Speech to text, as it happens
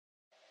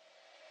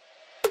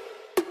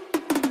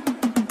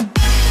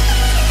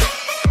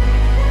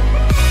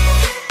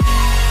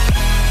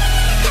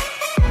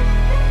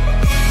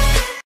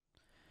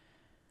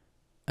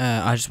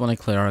I just want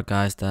to clear out,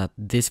 guys, that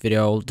this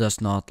video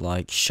does not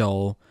like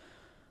show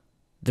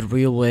the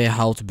real way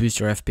how to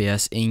boost your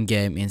FPS in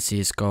game in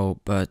CS:GO,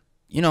 but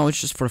you know, it's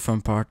just for the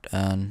fun part.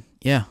 And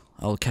yeah,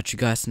 I'll catch you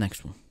guys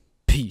next one.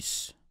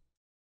 Peace.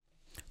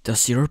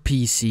 Does your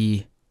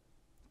PC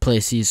play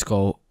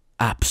CS:GO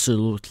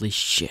absolutely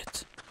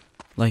shit?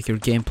 Like your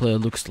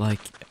gameplay looks like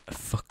a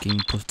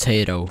fucking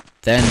potato?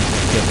 Then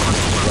you'll come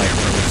to the right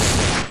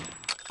place.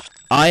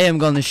 I am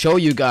gonna show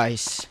you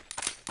guys,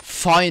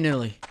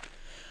 finally,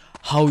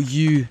 how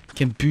you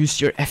can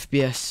boost your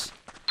FPS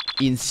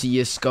in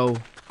CS:GO.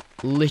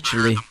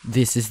 Literally,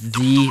 this is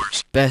the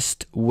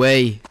best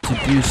way to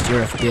boost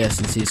your FPS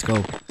in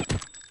CS:GO.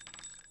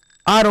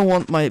 I don't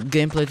want my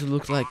gameplay to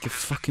look like a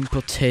fucking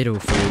potato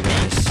for you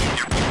guys.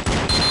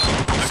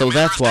 So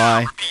that's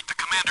why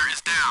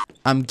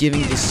I'm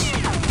giving this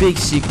big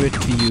secret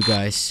to you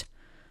guys.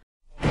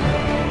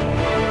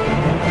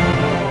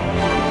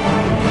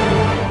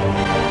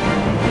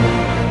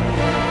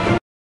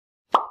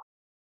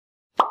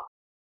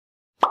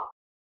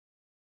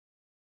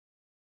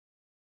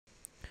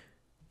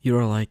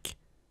 You're like,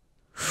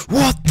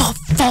 what the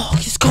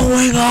fuck is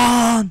going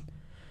on?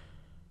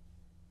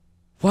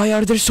 Why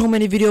are there so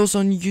many videos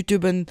on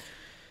YouTube and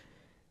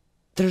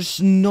there's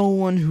no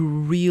one who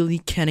really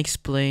can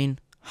explain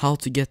how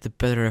to get the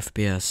better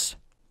FPS?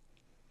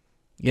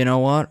 You know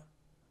what?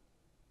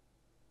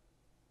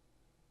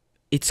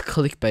 It's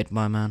clickbait,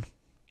 my man.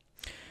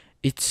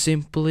 It's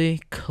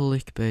simply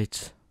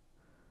clickbait.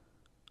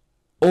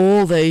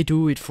 All they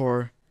do it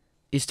for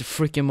is the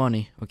freaking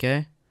money,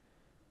 okay?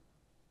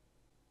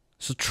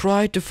 So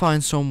try to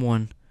find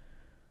someone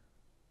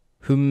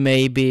who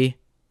maybe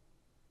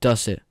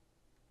does it.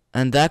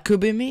 And that could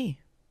be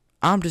me.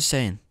 I'm just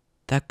saying,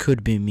 that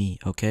could be me,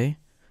 okay?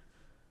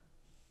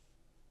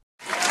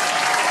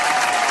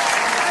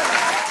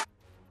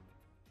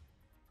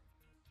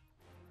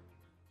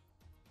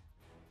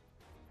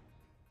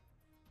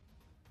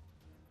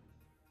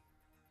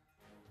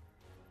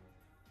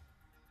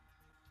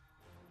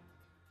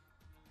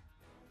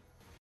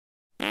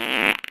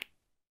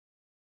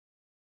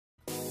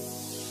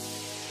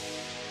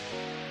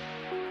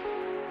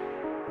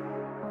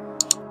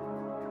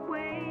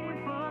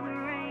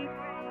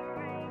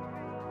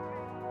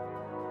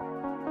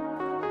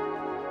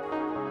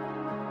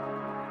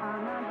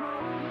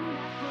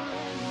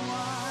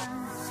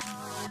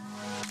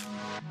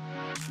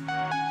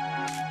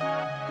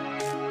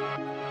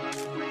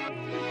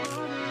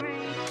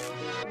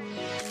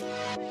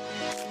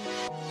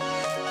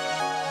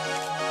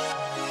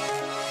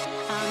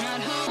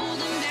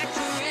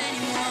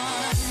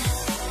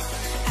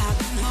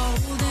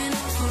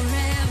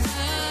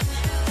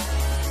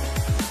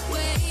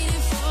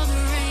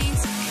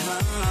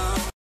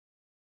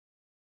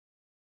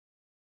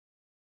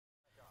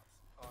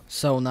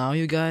 So now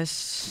you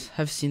guys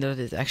have seen that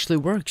it actually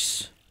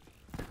works.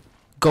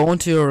 Go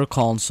into your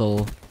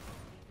console,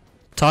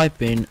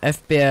 type in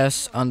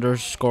FPS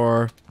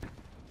underscore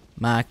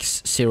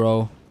max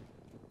 0,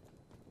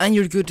 and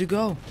you're good to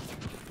go.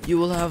 You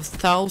will have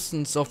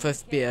thousands of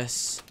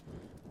FPS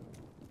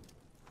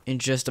in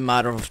just a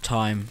matter of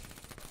time.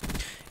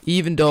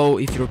 Even though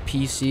if your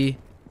PC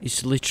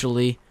is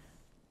literally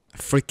a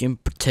freaking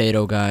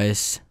potato,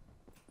 guys.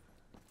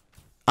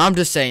 I'm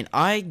just saying,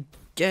 I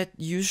get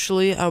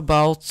usually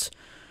about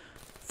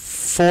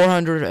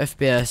 400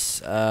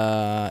 FPS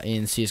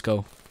in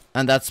CS:GO,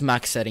 and that's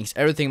max settings,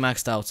 everything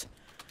maxed out.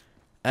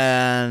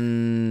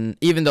 And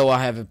even though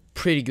I have a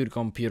pretty good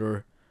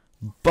computer,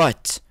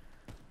 but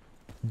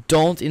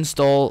don't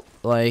install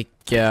like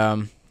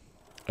this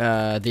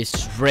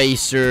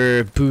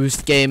Razer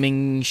boost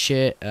gaming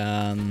shit,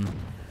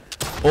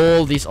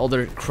 all this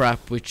other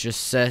crap which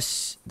just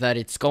says that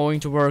it's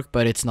going to work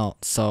but it's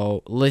not.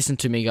 So listen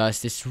to me,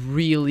 guys, this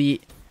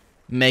really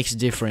makes a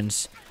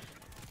difference.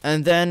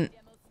 And then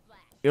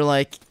you're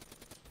like,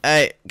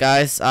 hey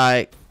guys,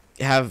 I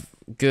have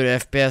good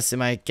FPS in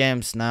my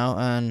games now,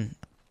 and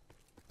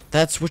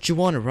that's what you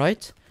wanted,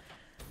 right?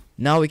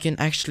 Now we can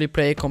actually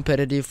play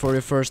competitive for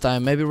the first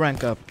time, maybe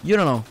rank up, you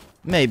don't know,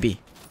 maybe.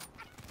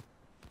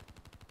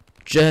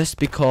 Just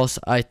because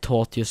I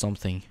taught you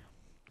something.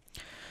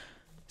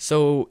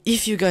 So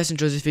if you guys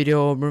enjoyed this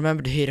video,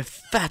 remember to hit a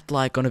fat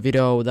like on the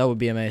video, that would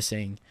be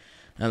amazing.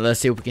 And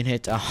let's see if we can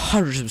hit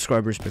 100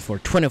 subscribers before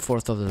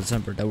 24th of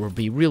December. That would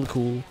be real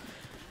cool.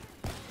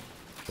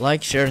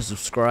 Like, share, and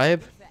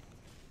subscribe.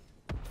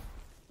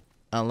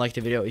 And like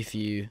the video if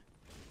you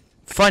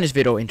find this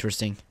video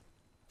interesting.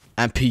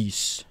 And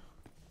peace.